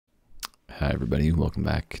Hi everybody, welcome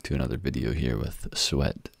back to another video here with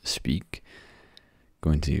Sweat Speak.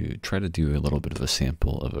 Going to try to do a little bit of a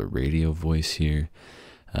sample of a radio voice here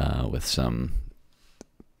with some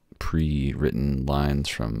pre-written lines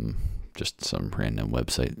from just some random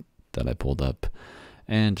website that I pulled up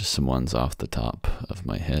and just some ones off the top of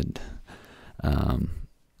my head.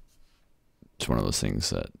 It's one of those things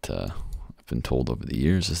that I've been told over the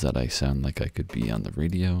years is that I sound like I could be on the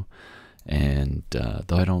radio, and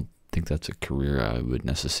though I don't think that's a career I would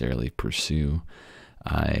necessarily pursue,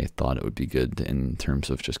 I thought it would be good in terms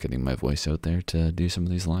of just getting my voice out there to do some of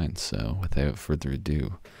these lines. So without further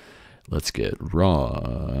ado, let's get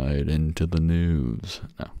right into the news.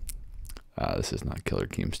 No, this is not Killer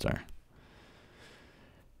Keemstar.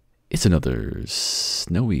 It's another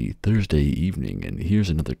snowy Thursday evening, and here's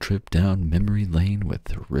another trip down memory lane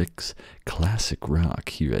with Rick's Classic Rock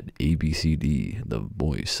here at ABCD, the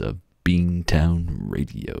voice of Beantown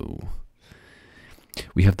Radio.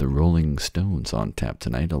 We have the Rolling Stones on tap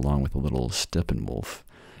tonight, along with a little Steppenwolf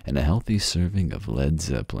and a healthy serving of Led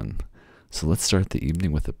Zeppelin. So let's start the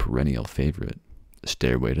evening with a perennial favorite,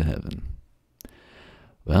 Stairway to Heaven.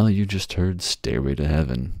 Well, you just heard Stairway to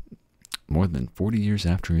Heaven. More than 40 years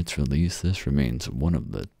after its release, this remains one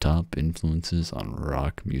of the top influences on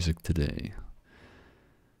rock music today.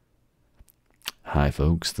 Hi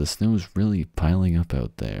folks, the snow's really piling up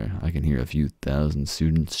out there. I can hear a few thousand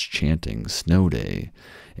students chanting "Snow Day"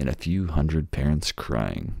 and a few hundred parents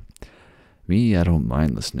crying. Me, I don't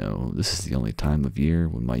mind the snow. This is the only time of year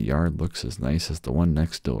when my yard looks as nice as the one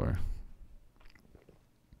next door.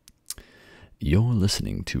 You're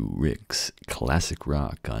listening to Rick's Classic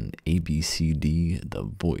Rock on ABCD, the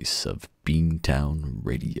voice of Beantown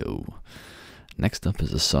Radio. Next up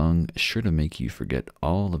is a song sure to make you forget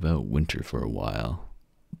all about winter for a while.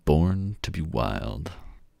 Born to be Wild.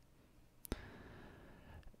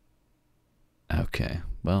 Okay,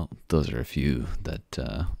 well, those are a few that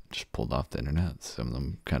just pulled off the internet. Some of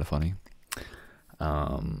them kind of funny.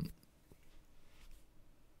 That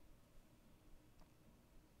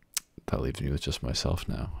leaves me with just myself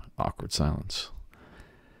now. Awkward silence.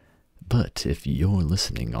 But if you're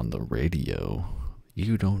listening on the radio,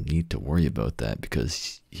 you don't need to worry about that,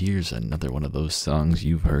 because here's another one of those songs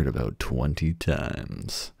you've heard about 20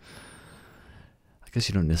 times. I guess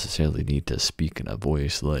you don't necessarily need to speak in a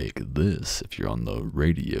voice like this if you're on the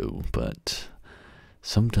radio, but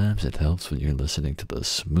sometimes it helps when you're listening to the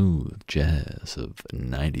smooth jazz of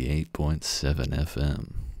 98.7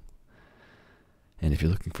 FM. And if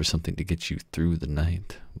you're looking for something to get you through the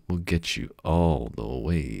night, we'll get you all the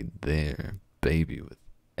way there, baby, with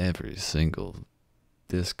every single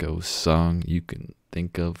disco song you can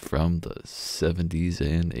think of from the 70s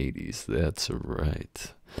and 80s. That's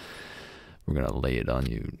right. We're gonna lay it on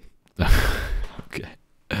you. Okay.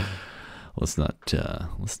 Let's not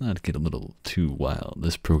get a little too wild.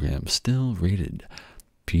 This program's still rated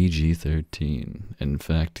PG-13. In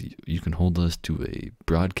fact, you can hold us to a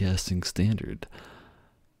broadcasting standard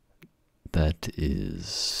that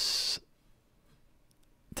is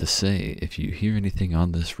to say, if you hear anything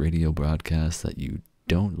on this radio broadcast that you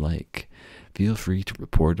don't like, feel free to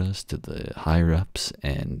report us to the higher ups,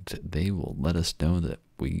 and they will let us know that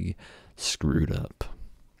we screwed up.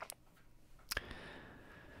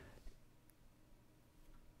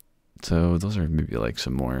 So those are maybe like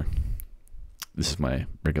some more, this is my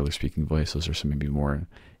regular speaking voice, those are some maybe more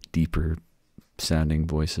deeper sounding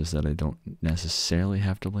voices that I don't necessarily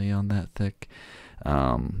have to lay on that thick.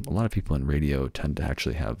 A lot of people in radio tend to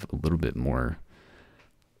actually have a little bit more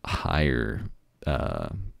higher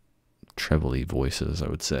trebly voices, I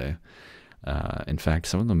would say. In fact,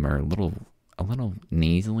 some of them are a little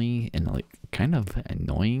nasally and like kind of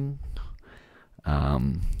annoying,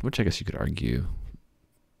 which I guess you could argue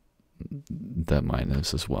that mine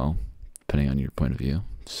is as well, depending on your point of view.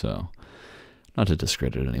 So, not to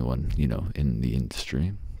discredit anyone, in the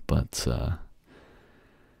industry, but some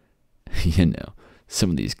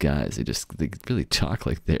of these guys, they really talk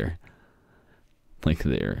like they're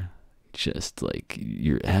just like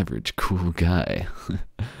your average cool guy.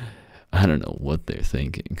 I don't know what they're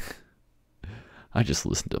thinking. I just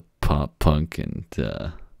listen to pop punk, and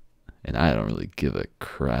I don't really give a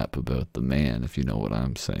crap about the man, if you know what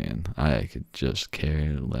I'm saying. I could just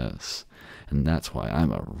care less. And that's why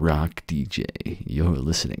I'm a rock DJ. You're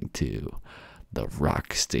listening to the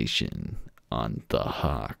Rock Station on The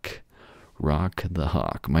Hawk. Rock the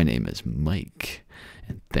Hawk. My name is Mike,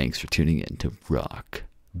 and thanks for tuning in to Rock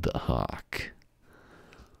the Hawk.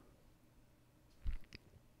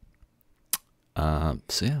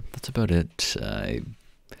 So yeah, that's about it.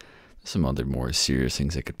 Some other more serious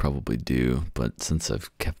things I could probably do, but since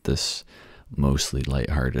I've kept this mostly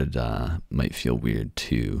lighthearted, might feel weird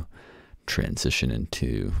to transition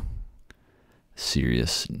into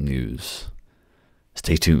serious news.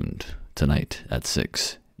 Stay tuned tonight at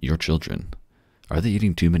 6. Your children, are they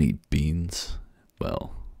eating too many beans?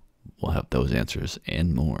 Well, we'll have those answers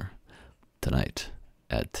and more tonight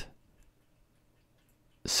at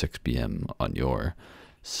 6 p.m. on your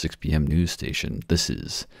 6 p.m. news station. This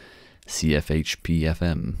is CFHP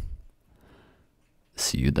FM.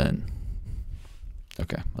 See you then.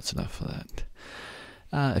 Okay, that's enough of that.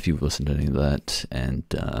 If you've listened to any of that and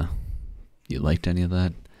you liked any of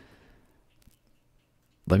that,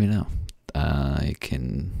 let me know. I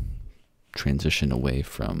can transition away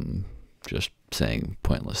from just saying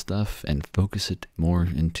pointless stuff and focus it more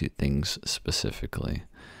into things specifically.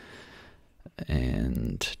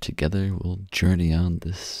 And together we'll journey on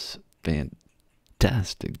this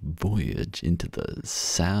fantastic voyage into the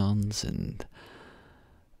sounds and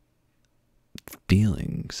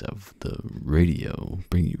feelings of the radio.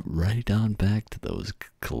 Bring you right on back to those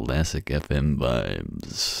classic FM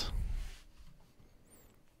vibes.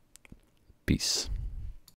 Peace.